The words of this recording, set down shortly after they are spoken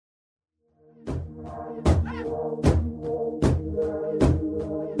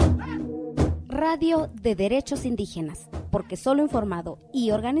Radio de Derechos Indígenas, porque solo informado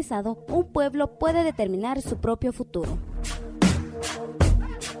y organizado, un pueblo puede determinar su propio futuro.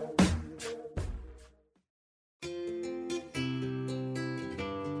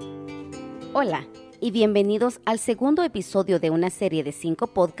 Hola, y bienvenidos al segundo episodio de una serie de 5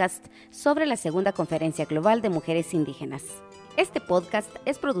 podcasts sobre la Segunda Conferencia Global de Mujeres Indígenas. Este podcast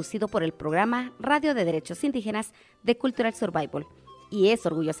es producido por el programa Radio de Derechos Indígenas de Cultural Survival y es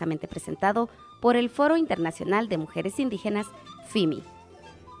orgullosamente presentado por el Foro Internacional de Mujeres Indígenas, FIMI.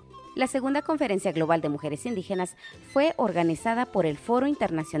 La Segunda Conferencia Global de Mujeres Indígenas fue organizada por el Foro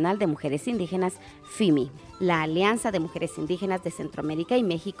Internacional de Mujeres Indígenas, FIMI, la Alianza de Mujeres Indígenas de Centroamérica y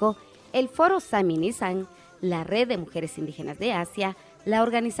México, el Foro Sami-Nisan, la Red de Mujeres Indígenas de Asia, la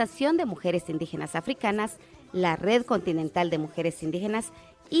Organización de Mujeres Indígenas Africanas, la Red Continental de Mujeres Indígenas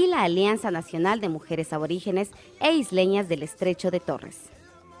y la Alianza Nacional de Mujeres Aborígenes e Isleñas del Estrecho de Torres.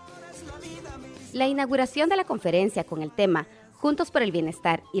 La inauguración de la conferencia con el tema Juntos por el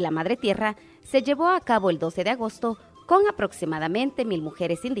Bienestar y la Madre Tierra se llevó a cabo el 12 de agosto con aproximadamente 1,000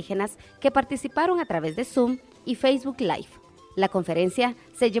 mujeres indígenas que participaron a través de Zoom y Facebook Live. La conferencia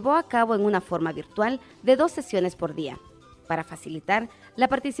se llevó a cabo en una forma virtual de 2 sesiones por día, para facilitar la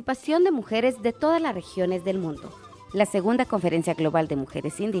participación de mujeres de todas las regiones del mundo. La Segunda Conferencia Global de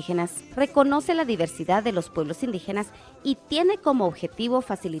Mujeres Indígenas reconoce la diversidad de los pueblos indígenas y tiene como objetivo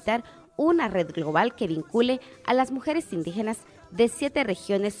facilitar una red global que vincule a las mujeres indígenas de 7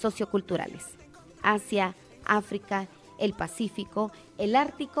 regiones socioculturales: Asia, África, el Pacífico, el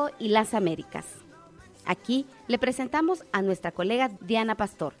Ártico y las Américas. Aquí le presentamos a nuestra colega Diana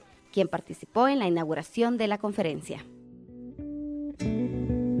Pastor, quien participó en la inauguración de la conferencia.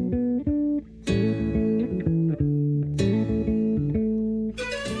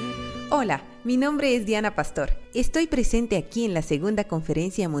 Hola, mi nombre es Diana Pastor. Estoy presente aquí en la Segunda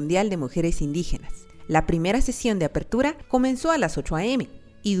Conferencia Mundial de Mujeres Indígenas. La primera sesión de apertura comenzó a las 8 a.m.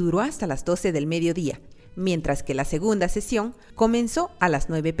 y duró hasta las 12 del mediodía, mientras que la segunda sesión comenzó a las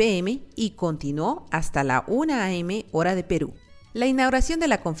 9 p.m. y continuó hasta la 1 a.m. hora de Perú. La inauguración de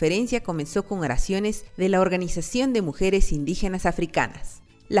la conferencia comenzó con oraciones de la Organización de Mujeres Indígenas Africanas.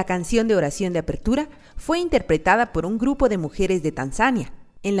 La canción de oración de apertura fue interpretada por un grupo de mujeres de Tanzania.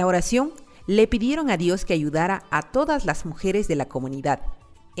 En la oración, le pidieron a Dios que ayudara a todas las mujeres de la comunidad,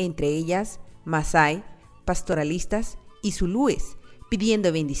 entre ellas Masái, pastoralistas y zulúes,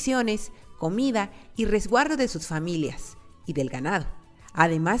 pidiendo bendiciones, comida y resguardo de sus familias y del ganado,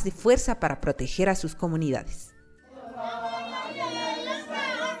 además de fuerza para proteger a sus comunidades.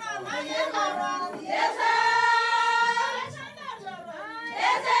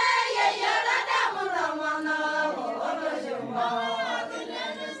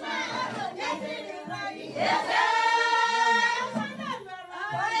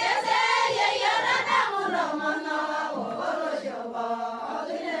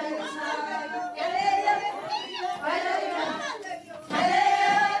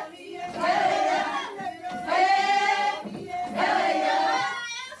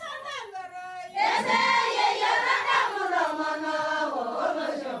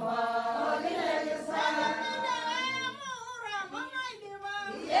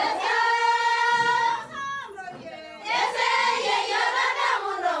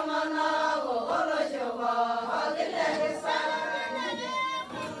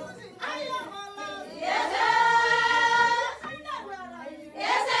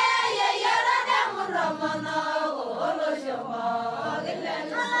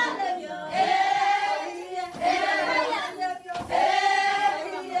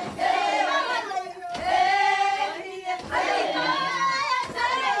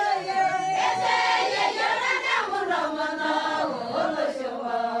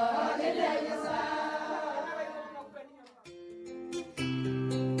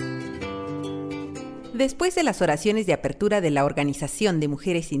 Después de las oraciones de apertura de la Organización de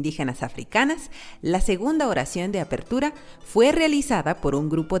Mujeres Indígenas Africanas, la segunda oración de apertura fue realizada por un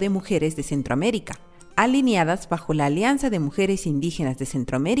grupo de mujeres de Centroamérica, alineadas bajo la Alianza de Mujeres Indígenas de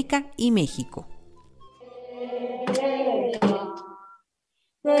Centroamérica y México.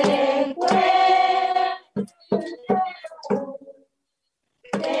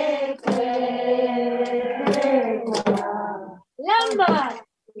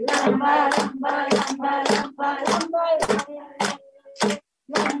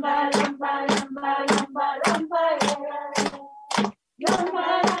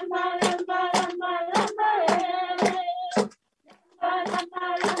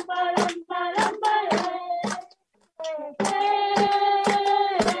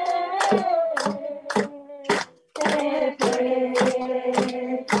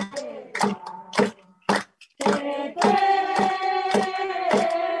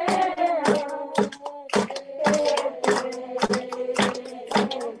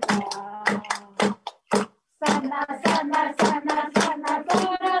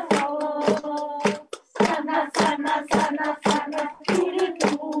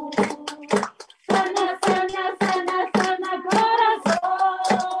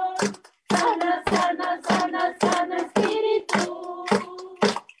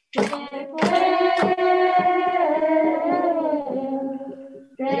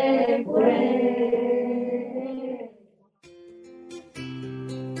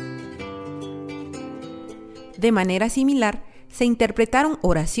 De manera similar, se interpretaron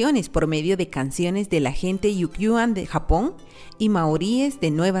oraciones por medio de canciones de la gente Yukyuan de Japón y maoríes de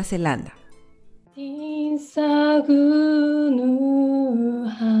Nueva Zelanda.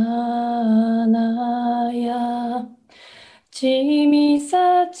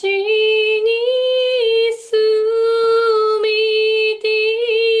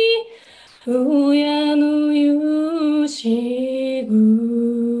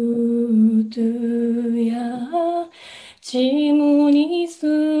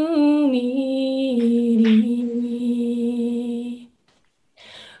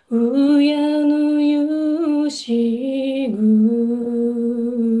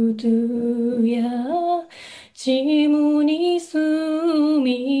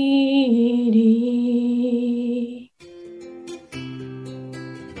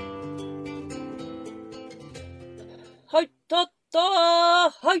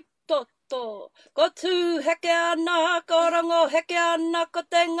 Kotu heke ana, korongo heke ana, ko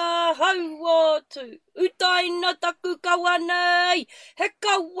te ngā hauotu. Utai no taku kawanei, he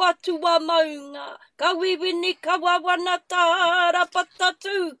kawatu wa maunga. Kawiwini kawawana tāra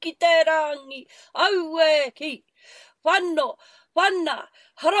patatu ki te rangi. Aue ki, whano, wana,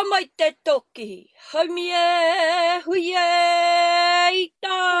 haramai te toki. Haumie, huie,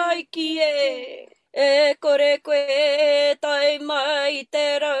 itai ki e. E kore koe tai mai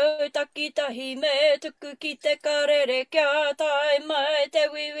te rau takitahi me tuku ki te karere kia tai mai te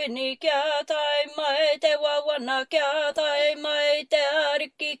wiwini kia tai mai te wawana kia tai mai te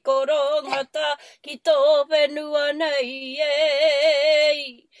ariki korongata ki tō whenua nei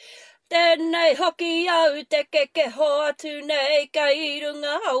e. Tēnei hoki au te keke ho atu nei ka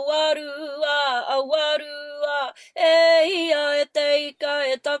irunga awarua, e ia e te ika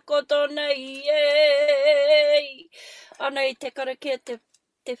e takoto nei e. Anei te karakia te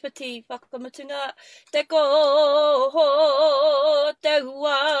whiti whakamutunga, te koho, te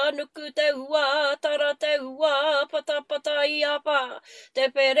hua nuku, te hua tara, te hua patapata i apa, te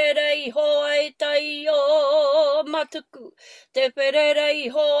perere i hoa i tai o matuku, te perere i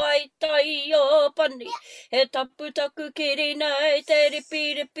hoa i tai o pani, he taputaku kiri nei te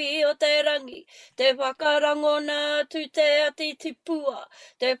ripiripi o te rangi, te whakarangona tu te ati tipua,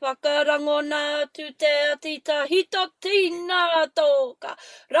 te whakarangona tu te ati tahito tina toka,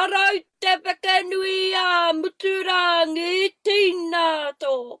 rarau te peke nui a muturangi tina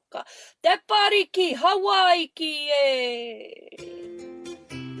toka. Te pariki Hawaii ki e.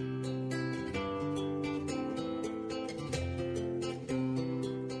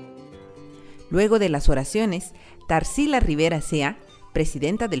 Luego de las oraciones, Tarsila Rivera Sea,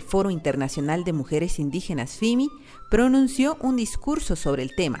 presidenta del Foro Internacional de Mujeres Indígenas FIMI, pronunció un discurso sobre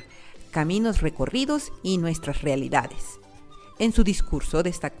el tema, Caminos recorridos y nuestras realidades. En su discurso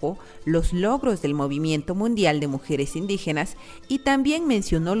destacó los logros del Movimiento Mundial de Mujeres Indígenas y también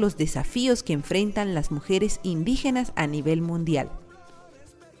mencionó los desafíos que enfrentan las mujeres indígenas a nivel mundial.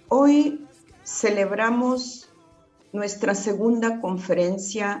 Hoy celebramos nuestra segunda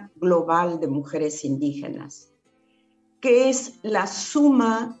conferencia global de mujeres indígenas, que es la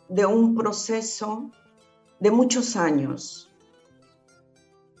suma de un proceso de muchos años.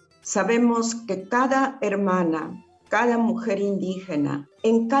 Sabemos que cada hermana, cada mujer indígena,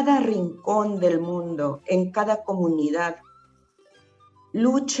 en cada rincón del mundo, en cada comunidad,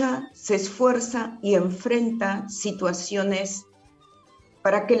 lucha, se esfuerza y enfrenta situaciones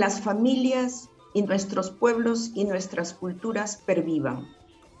para que las familias y nuestros pueblos y nuestras culturas pervivan.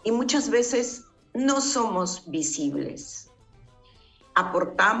 Y muchas veces no somos visibles.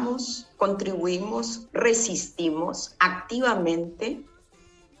 Aportamos, contribuimos, resistimos activamente,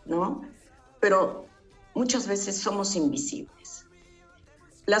 ¿no? Pero muchas veces somos invisibles.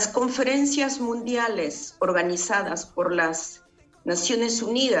 Las conferencias mundiales organizadas por las Naciones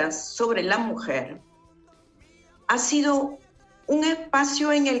Unidas sobre la mujer ha sido un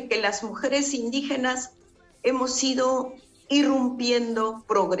espacio en el que las mujeres indígenas hemos ido irrumpiendo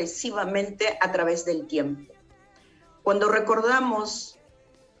progresivamente a través del tiempo. Cuando recordamos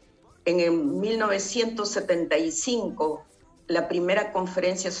en 1975 la primera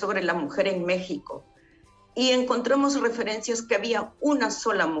conferencia sobre la mujer en México, y encontramos referencias que había una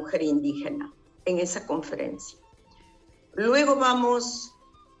sola mujer indígena en esa conferencia. Luego vamos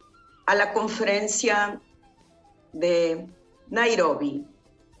a la conferencia de Nairobi,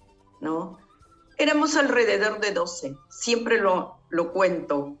 ¿no? Éramos alrededor de 12, siempre lo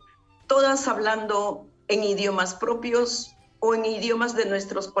cuento, todas hablando en idiomas propios o en idiomas de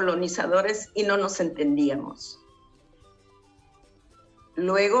nuestros colonizadores y no nos entendíamos.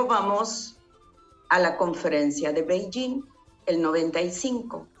 Luego vamos a la conferencia de Beijing, el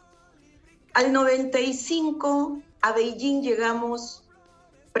 95, Al 95 a Beijing llegamos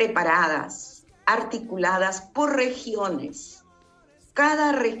preparadas, articuladas por regiones.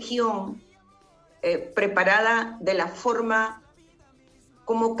 Cada región preparada de la forma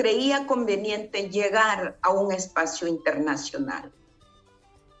como creía conveniente llegar a un espacio internacional.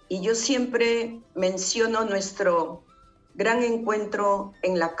 Y yo siempre menciono nuestro gran encuentro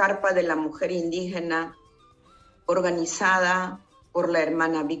en la carpa de la mujer indígena organizada por la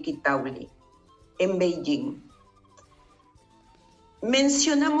hermana Vicky Tauli en Beijing.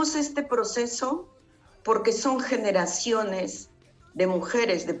 Mencionamos este proceso porque son generaciones de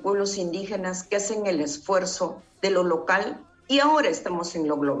mujeres de pueblos indígenas que hacen el esfuerzo de lo local y ahora estamos en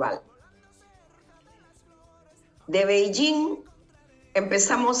lo global. De Beijing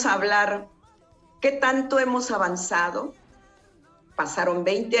empezamos a hablar qué tanto hemos avanzado. Pasaron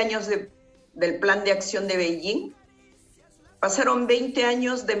 20 años del plan de acción de Beijing, pasaron 20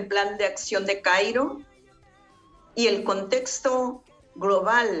 años del plan de acción de Cairo y el contexto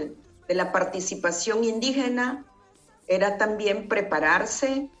global de la participación indígena era también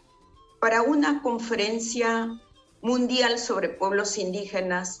prepararse para una conferencia mundial sobre pueblos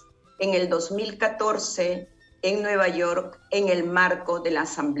indígenas en el 2014 en Nueva York en el marco de la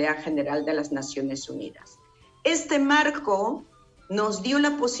Asamblea General de las Naciones Unidas. Este marco nos dio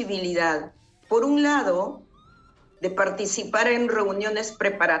la posibilidad, por un lado, de participar en reuniones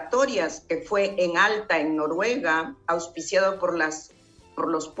preparatorias que fue en Alta, en Noruega, auspiciado por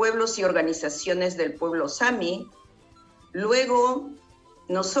los pueblos y organizaciones del pueblo Sami. Luego,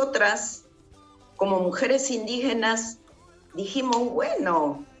 nosotras, como mujeres indígenas, dijimos,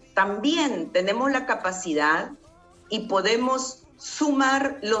 bueno, también tenemos la capacidad y podemos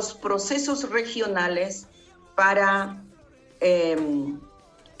sumar los procesos regionales para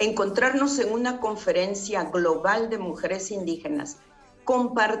encontrarnos en una conferencia global de mujeres indígenas,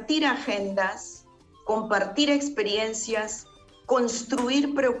 compartir agendas, compartir experiencias,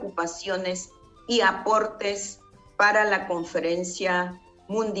 construir preocupaciones y aportes para la conferencia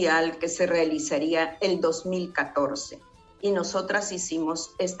mundial que se realizaría el 2014. Y nosotras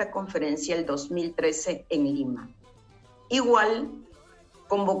hicimos esta conferencia el 2013 en Lima. Igual,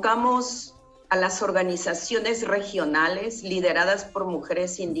 convocamos a las organizaciones regionales lideradas por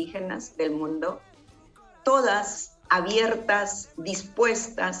mujeres indígenas del mundo, todas abiertas,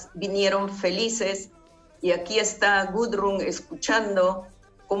 dispuestas, vinieron felices, y aquí está Gudrun escuchando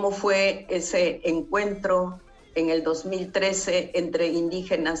cómo fue ese encuentro en el 2013 entre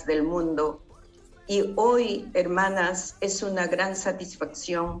indígenas del mundo. Y hoy, hermanas, es una gran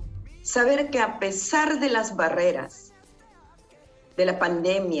satisfacción saber que a pesar de las barreras, de la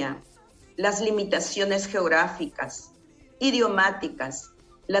pandemia, las limitaciones geográficas, idiomáticas,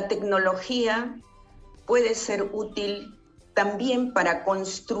 la tecnología puede ser útil también para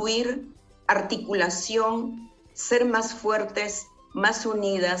construir articulación, ser más fuertes, más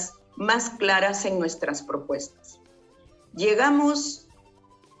unidas, más claras en nuestras propuestas. Llegamos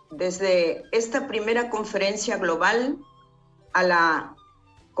desde esta primera conferencia global a la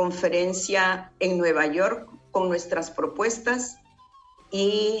conferencia en Nueva York con nuestras propuestas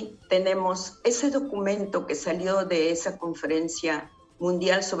y tenemos ese documento que salió de esa conferencia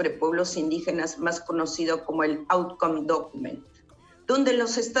mundial sobre pueblos indígenas, más conocido como el Outcome Document, donde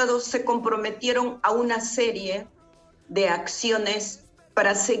los estados se comprometieron a una serie de acciones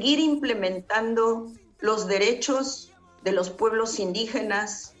para seguir implementando los derechos de los pueblos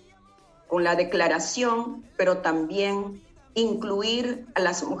indígenas con la declaración, pero también incluir a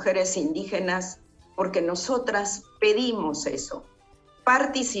las mujeres indígenas, porque nosotras pedimos eso,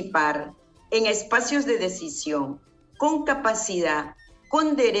 participar en espacios de decisión, con capacidad,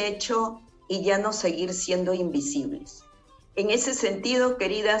 con derecho y ya no seguir siendo invisibles. En ese sentido,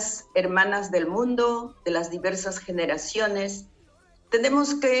 queridas hermanas del mundo, de las diversas generaciones,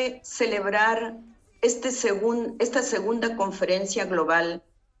 tenemos que celebrar esta segunda conferencia global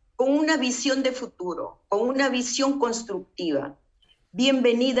con una visión de futuro, con una visión constructiva.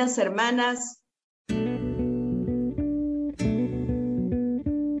 Bienvenidas, hermanas.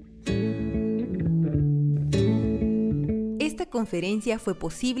 Esta conferencia fue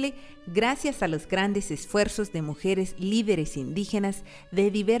posible gracias a los grandes esfuerzos de mujeres líderes indígenas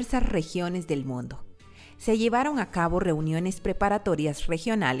de diversas regiones del mundo. Se llevaron a cabo reuniones preparatorias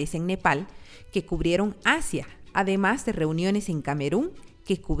regionales en Nepal que cubrieron Asia, además de reuniones en Camerún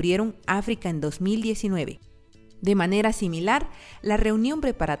que cubrieron África en 2019. De manera similar, la reunión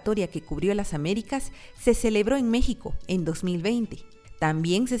preparatoria que cubrió las Américas se celebró en México en 2020.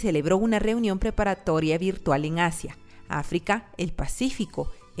 También se celebró una reunión preparatoria virtual en Asia, África, el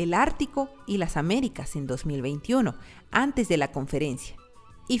Pacífico, el Ártico y las Américas en 2021, antes de la conferencia.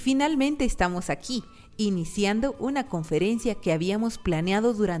 Y finalmente estamos aquí, iniciando una conferencia que habíamos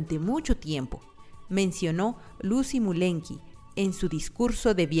planeado durante mucho tiempo, mencionó Lucy Mulenki en su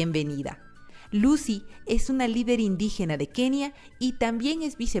discurso de bienvenida. Lucy es una líder indígena de Kenia y también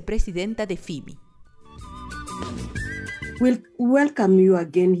es vicepresidenta de FIMI. We'll welcome you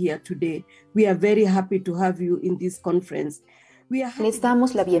again here today. We are very happy to have you in this conference. Les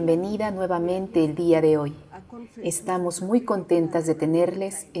damos la bienvenida nuevamente el día de hoy. Estamos muy contentas de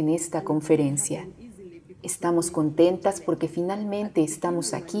tenerles en esta conferencia. Estamos contentas porque finalmente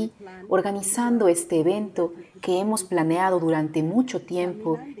estamos aquí organizando este evento que hemos planeado durante mucho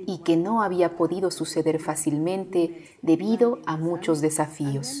tiempo y que no había podido suceder fácilmente debido a muchos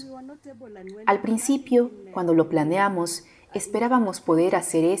desafíos. Al principio, cuando lo planeamos, esperábamos poder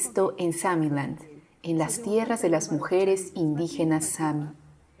hacer esto en Samiland, en las tierras de las mujeres indígenas Sami,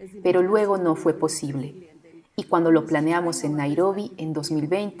 pero luego no fue posible. Y cuando lo planeamos en Nairobi en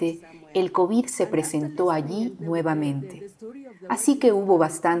 2020, el COVID se presentó allí nuevamente. Así que hubo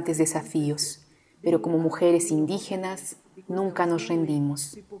bastantes desafíos, pero como mujeres indígenas nunca nos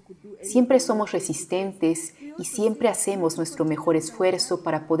rendimos. Siempre somos resistentes y siempre hacemos nuestro mejor esfuerzo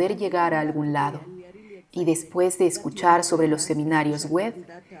para poder llegar a algún lado. Y después de escuchar sobre los seminarios web,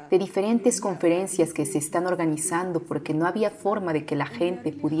 de diferentes conferencias que se están organizando porque no había forma de que la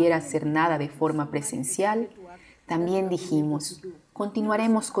gente pudiera hacer nada de forma presencial, también dijimos,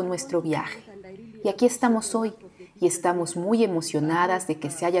 continuaremos con nuestro viaje. Y aquí estamos hoy y estamos muy emocionadas de que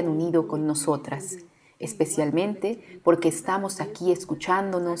se hayan unido con nosotras, especialmente porque estamos aquí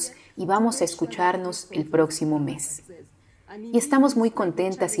escuchándonos y vamos a escucharnos el próximo mes. Y estamos muy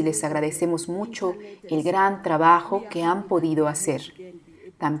contentas y les agradecemos mucho el gran trabajo que han podido hacer.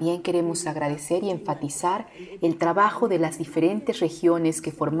 También queremos agradecer y enfatizar el trabajo de las diferentes regiones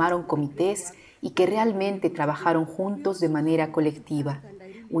que formaron comités y que realmente trabajaron juntos de manera colectiva,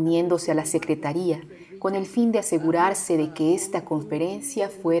 uniéndose a la Secretaría, con el fin de asegurarse de que esta conferencia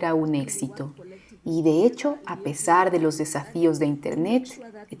fuera un éxito. Y de hecho, a pesar de los desafíos de Internet,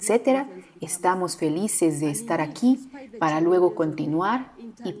 etc., estamos felices de estar aquí para luego continuar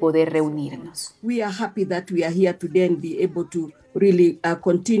y poder reunirnos. We are happy that we are here today and be able to really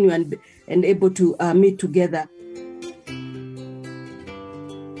continue and able to meet together.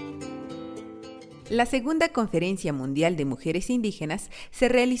 La Segunda Conferencia Mundial de Mujeres Indígenas se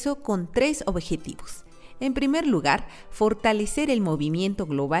realizó con 3 objetivos. En primer lugar, fortalecer el movimiento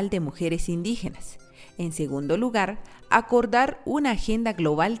global de mujeres indígenas. En segundo lugar, acordar una agenda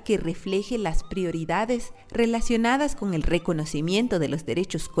global que refleje las prioridades relacionadas con el reconocimiento de los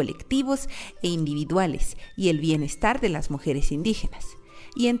derechos colectivos e individuales y el bienestar de las mujeres indígenas.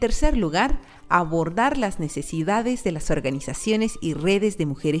 Y en tercer lugar, abordar las necesidades de las organizaciones y redes de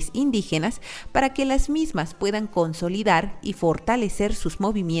mujeres indígenas para que las mismas puedan consolidar y fortalecer sus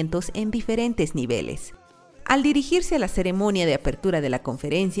movimientos en diferentes niveles. Al dirigirse a la ceremonia de apertura de la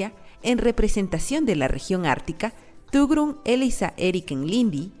conferencia, en representación de la región ártica, Tugrun Elisa Eriken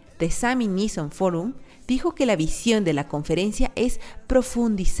Lindi, de Sami Nison Forum, dijo que la visión de la conferencia es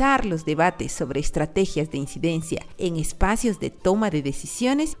profundizar los debates sobre estrategias de incidencia en espacios de toma de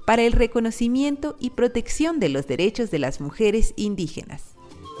decisiones para el reconocimiento y protección de los derechos de las mujeres indígenas.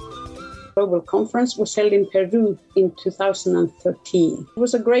 The Global Conference was held in Peru in 2013. It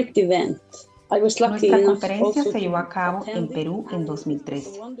was a great event. Nuestra conferencia se llevó a cabo en Perú en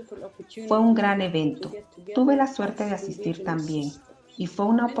 2013. Fue un gran evento. Tuve la suerte de asistir también y fue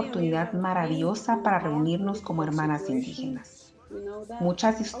una oportunidad maravillosa para reunirnos como hermanas indígenas.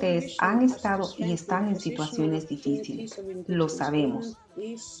 Muchas de ustedes han estado y están en situaciones difíciles, lo sabemos.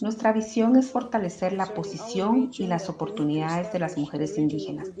 Nuestra visión es fortalecer la posición y las oportunidades de las mujeres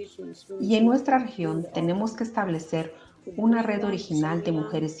indígenas. Y en nuestra región tenemos que establecer una red original de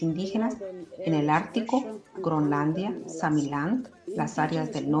mujeres indígenas en el Ártico, Groenlandia, Samiland, las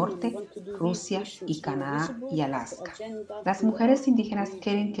áreas del norte, Rusia y Canadá y Alaska. Las mujeres indígenas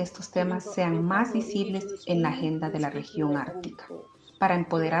quieren que estos temas sean más visibles en la agenda de la región ártica, para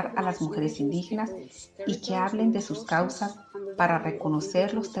empoderar a las mujeres indígenas y que hablen de sus causas para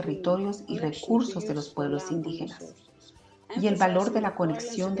reconocer los territorios y recursos de los pueblos indígenas. Y el valor de la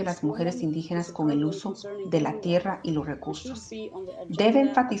conexión de las mujeres indígenas con el uso de la tierra y los recursos. Debe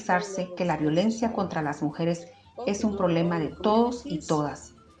enfatizarse que la violencia contra las mujeres es un problema de todos y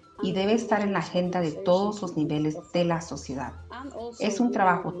todas y debe estar en la agenda de todos los niveles de la sociedad. Es un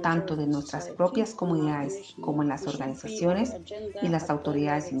trabajo tanto de nuestras propias comunidades como en las organizaciones y las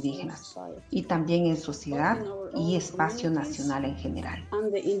autoridades indígenas, y también en sociedad y espacio nacional en general.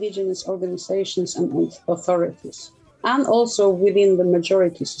 And also within the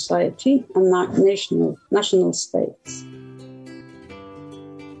majority society and national states.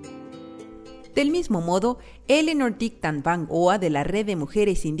 Del mismo modo, Eleanor Dictan Van Oa de la Red de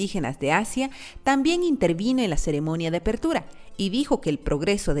Mujeres Indígenas de Asia también intervino en la ceremonia de apertura y dijo que el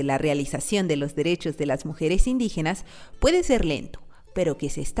progreso de la realización de los derechos de las mujeres indígenas puede ser lento, pero que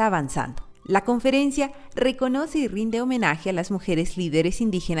se está avanzando. La conferencia reconoce y rinde homenaje a las mujeres líderes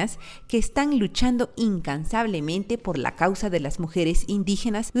indígenas que están luchando incansablemente por la causa de las mujeres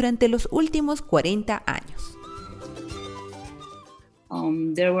indígenas durante los últimos 40 años.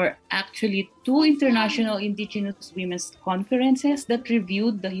 There were actually 2 international Indigenous women's conferences that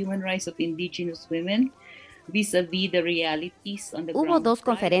reviewed the human rights of Indigenous women vis-a-vis the realities on the ground. Hubo 2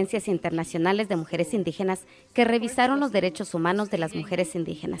 conferencias internacionales de mujeres indígenas que revisaron los derechos humanos de las mujeres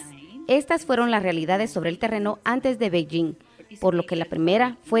indígenas. Estas fueron las realidades sobre el terreno antes de Beijing, por lo que la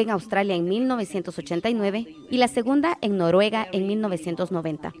primera fue en Australia en 1989 y la segunda en Noruega en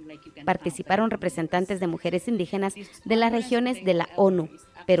 1990. Participaron representantes de mujeres indígenas de las regiones de la ONU,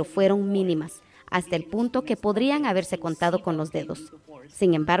 pero fueron mínimas, hasta el punto que podrían haberse contado con los dedos.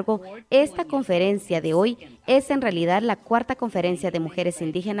 Sin embargo, esta conferencia de hoy es en realidad la 4ª conferencia de mujeres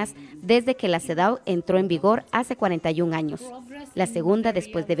indígenas desde que la CEDAW entró en vigor hace 41 años, la segunda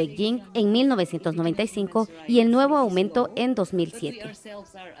después de Beijing en 1995 y el nuevo aumento en 2007.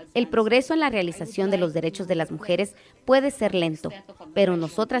 El progreso en la realización de los derechos de las mujeres puede ser lento, pero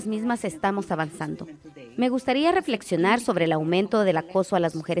nosotras mismas estamos avanzando. Me gustaría reflexionar sobre el aumento del acoso a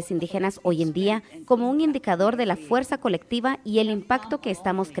las mujeres indígenas hoy en día como un indicador de la fuerza colectiva y el impacto que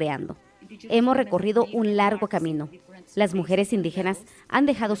estamos creando. Hemos recorrido un largo camino. Las mujeres indígenas han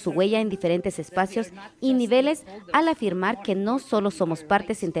dejado su huella en diferentes espacios y niveles al afirmar que no solo somos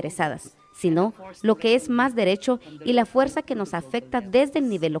partes interesadas, sino lo que es más derecho y la fuerza que nos afecta desde el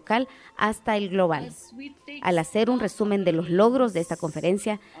nivel local hasta el global. Al hacer un resumen de los logros de esta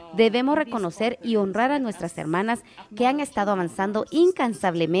conferencia, debemos reconocer y honrar a nuestras hermanas que han estado avanzando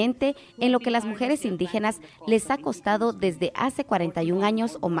incansablemente en lo que las mujeres indígenas les ha costado desde hace 41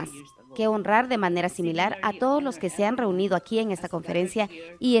 años o más. Que honrar de manera similar a todos los que se han reunido aquí en esta conferencia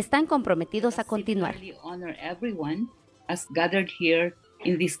y están comprometidos a continuar.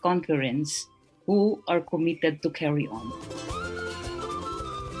 In this conference, who are committed to carry on.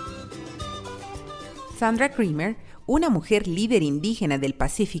 Sandra Creamer, una mujer líder indígena del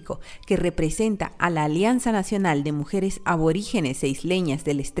Pacífico que representa a la Alianza Nacional de Mujeres Aborígenes e Isleñas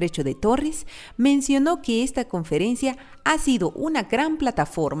del Estrecho de Torres, mencionó que esta conferencia ha sido una gran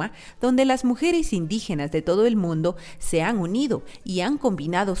plataforma donde las mujeres indígenas de todo el mundo se han unido y han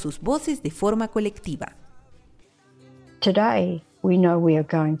combinado sus voces de forma colectiva. Today, we know we are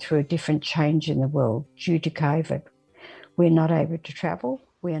going through a different change in the world due to COVID. We're not able to travel.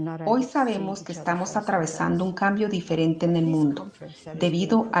 Hoy sabemos que estamos atravesando un cambio diferente en el mundo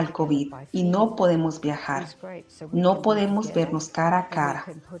debido al COVID y no podemos viajar, no podemos vernos cara a cara.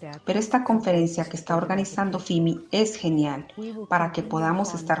 Pero esta conferencia que está organizando FIMI es genial para que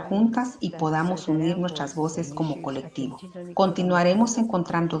podamos estar juntas y podamos unir nuestras voces como colectivo. Continuaremos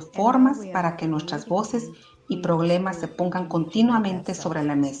encontrando formas para que nuestras voces y problemas se pongan continuamente sobre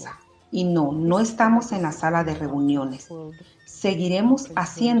la mesa. Y no estamos en la sala de reuniones. Seguiremos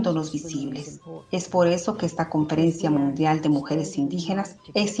haciéndonos visibles. Es por eso que esta Conferencia Mundial de Mujeres Indígenas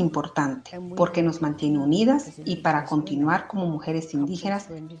es importante, porque nos mantiene unidas y para continuar como mujeres indígenas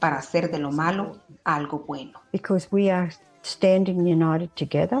para hacer de lo malo algo bueno. Because we are standing united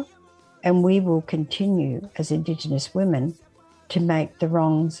together and we will continue as Indigenous women to make the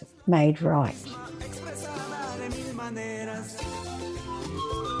wrongs made right.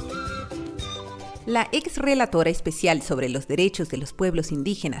 La ex relatora especial sobre los derechos de los pueblos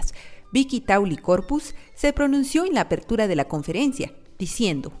indígenas, Vicky Tauli Corpus, se pronunció en la apertura de la conferencia,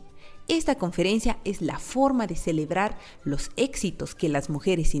 diciendo: esta conferencia es la forma de celebrar los éxitos que las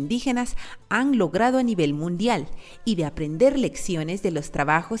mujeres indígenas han logrado a nivel mundial y de aprender lecciones de los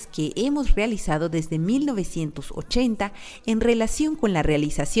trabajos que hemos realizado desde 1980 en relación con la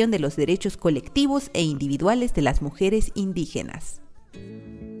realización de los derechos colectivos e individuales de las mujeres indígenas.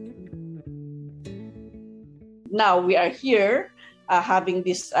 Now we are here having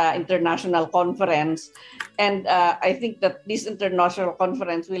this international conference, and I think that this international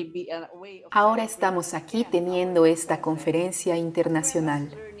conference will be a way of... Ahora estamos aquí teniendo esta conferencia internacional,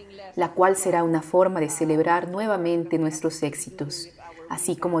 la cual será una forma de celebrar nuevamente nuestros éxitos,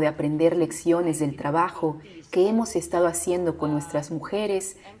 así como de aprender lecciones del trabajo que hemos estado haciendo con nuestras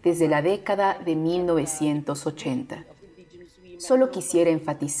mujeres desde la década de 1980. Solo quisiera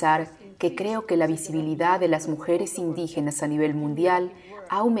enfatizar que creo que la visibilidad de las mujeres indígenas a nivel mundial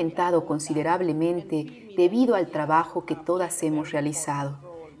ha aumentado considerablemente debido al trabajo que todas hemos realizado,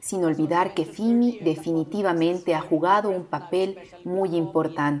 sin olvidar que FIMI definitivamente ha jugado un papel muy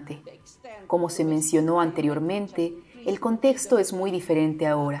importante. Como se mencionó anteriormente, el contexto es muy diferente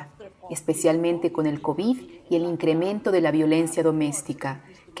ahora, especialmente con el COVID y el incremento de la violencia doméstica,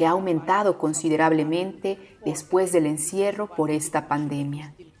 que ha aumentado considerablemente después del encierro por esta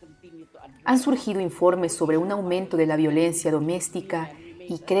pandemia. Han surgido informes sobre un aumento de la violencia doméstica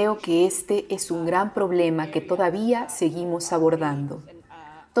y creo que este es un gran problema que todavía seguimos abordando.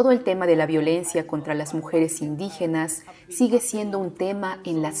 Todo el tema de la violencia contra las mujeres indígenas sigue siendo un tema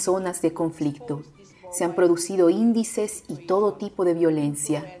en las zonas de conflicto. Se han producido índices y todo tipo de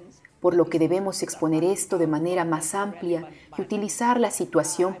violencia, por lo que debemos exponer esto de manera más amplia y utilizar la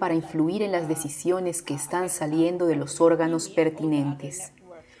situación para influir en las decisiones que están saliendo de los órganos pertinentes.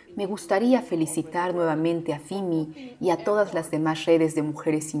 Me gustaría felicitar nuevamente a FIMI y a todas las demás redes de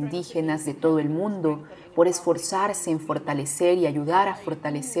mujeres indígenas de todo el mundo por esforzarse en fortalecer y ayudar a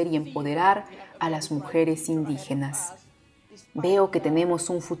fortalecer y empoderar a las mujeres indígenas. Veo que tenemos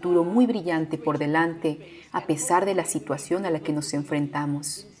un futuro muy brillante por delante a pesar de la situación a la que nos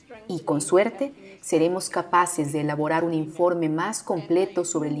enfrentamos. Y con suerte seremos capaces de elaborar un informe más completo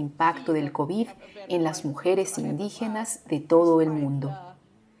sobre el impacto del COVID en las mujeres indígenas de todo el mundo.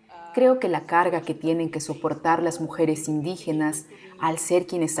 Creo que la carga que tienen que soportar las mujeres indígenas al ser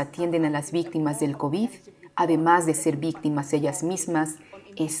quienes atienden a las víctimas del COVID, además de ser víctimas ellas mismas,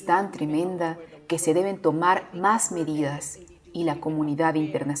 es tan tremenda que se deben tomar más medidas y la comunidad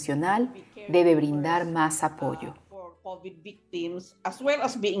internacional debe brindar más apoyo. COVID victims, as well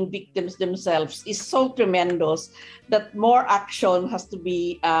as being victims themselves, is so tremendous that more action has to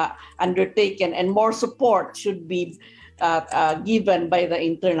be undertaken and more support should be given by the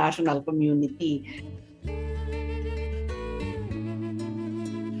international community.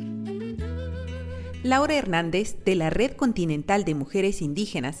 Laura Hernández, de la Red Continental de Mujeres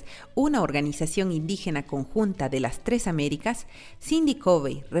Indígenas, una organización indígena conjunta de las tres Américas, Cindy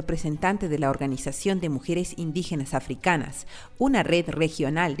Covey, representante de la Organización de Mujeres Indígenas Africanas, una red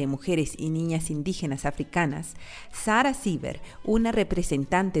regional de mujeres y niñas indígenas africanas, Sara Sieber, una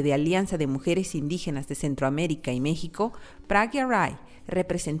representante de Alianza de Mujeres Indígenas de Centroamérica y México, Pragya Rai,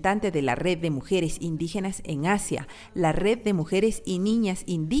 representante de la Red de Mujeres Indígenas en Asia, la Red de Mujeres y Niñas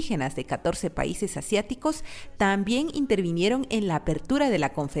Indígenas de 14 países asiáticos, también intervinieron en la apertura de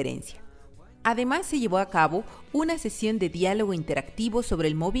la conferencia. Además, se llevó a cabo una sesión de diálogo interactivo sobre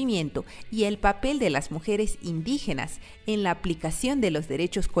el movimiento y el papel de las mujeres indígenas en la aplicación de los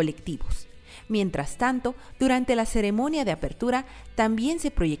derechos colectivos. Mientras tanto, durante la ceremonia de apertura también se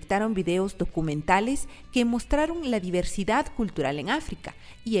proyectaron videos documentales que mostraron la diversidad cultural en África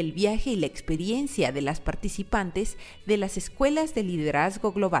y el viaje y la experiencia de las participantes de las escuelas de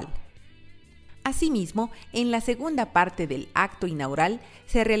liderazgo global. Asimismo, en la segunda parte del acto inaugural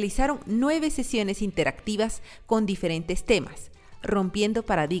se realizaron 9 sesiones interactivas con diferentes temas, rompiendo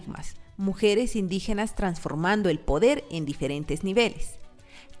paradigmas, mujeres indígenas transformando el poder en diferentes niveles,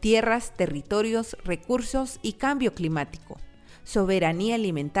 tierras, territorios, recursos y cambio climático, soberanía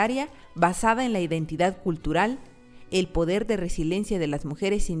alimentaria basada en la identidad cultural, el poder de resiliencia de las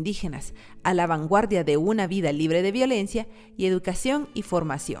mujeres indígenas a la vanguardia de una vida libre de violencia y educación y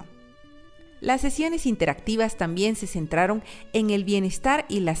formación. Las sesiones interactivas también se centraron en el bienestar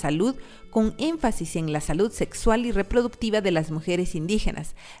y la salud, con énfasis en la salud sexual y reproductiva de las mujeres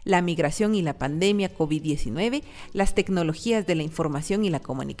indígenas, la migración y la pandemia COVID-19, las tecnologías de la información y la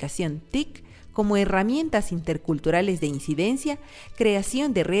comunicación TIC, como herramientas interculturales de incidencia,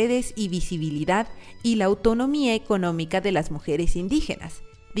 creación de redes y visibilidad, y la autonomía económica de las mujeres indígenas,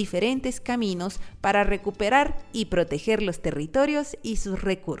 diferentes caminos para recuperar y proteger los territorios y sus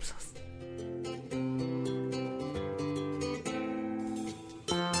recursos.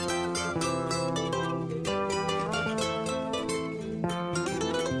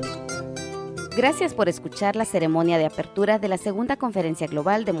 Gracias por escuchar la ceremonia de apertura de la Segunda Conferencia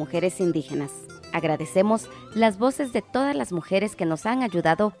Global de Mujeres Indígenas. Agradecemos las voces de todas las mujeres que nos han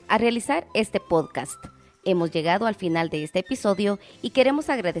ayudado a realizar este podcast. Hemos llegado al final de este episodio y queremos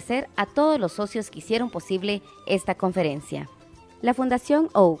agradecer a todos los socios que hicieron posible esta conferencia. La Fundación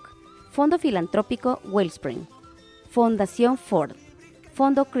Oak, Fondo Filantrópico Wellspring, Fundación Ford,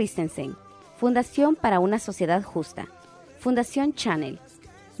 Fondo Christensen, Fundación para una Sociedad Justa, Fundación Channel,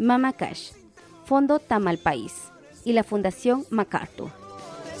 Mama Cash, Fondo Tamalpaís y la Fundación MacArthur.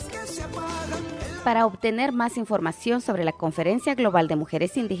 Para obtener más información sobre la Conferencia Global de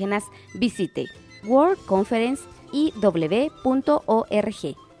Mujeres Indígenas, visite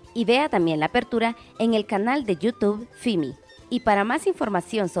worldconferenceiw.org y vea también la apertura en el canal de YouTube FIMI. Y para más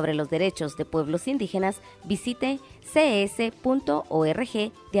información sobre los derechos de pueblos indígenas, visite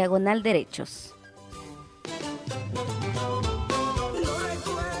cs.org/derechos.